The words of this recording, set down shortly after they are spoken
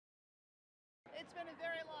it's been a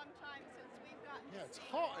very long time since we've gotten to It's see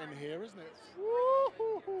hot Bourne. in here, isn't it?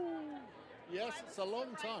 Woo-hoo-hoo. Yes, Why it's was a this long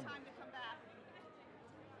the time. right time to come back?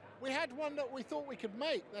 We had one that we thought we could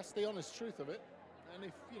make. That's the honest truth of it. And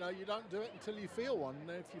if you know, you don't do it until you feel one. And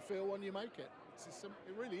if you feel one, you make it.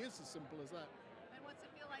 It really is as simple as that. And what's it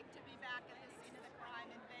feel like to be back at the scene of the crime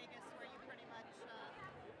in Vegas, where you pretty much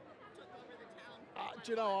took over the town?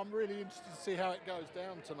 Do you know, I'm really interested to see how it goes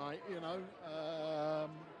down tonight. You know,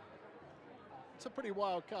 it's a pretty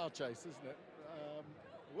wild car chase, isn't it?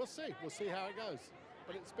 We'll see. We'll see how it goes.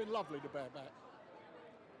 But it's been lovely to be back.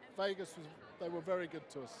 Vegas they were very good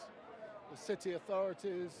to us. The city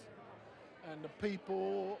authorities and the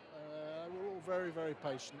people were all very, very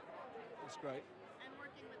patient. It was great. And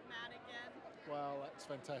working with Matt again. Well, that's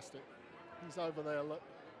fantastic. He's over there, look,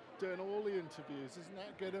 doing all the interviews. Isn't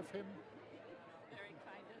that good of him? Very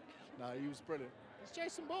kind of. No, he was brilliant. It's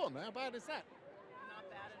Jason Bourne. How bad is that? Not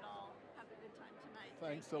bad at all. Have a good time tonight.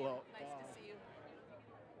 Thanks a lot. Nice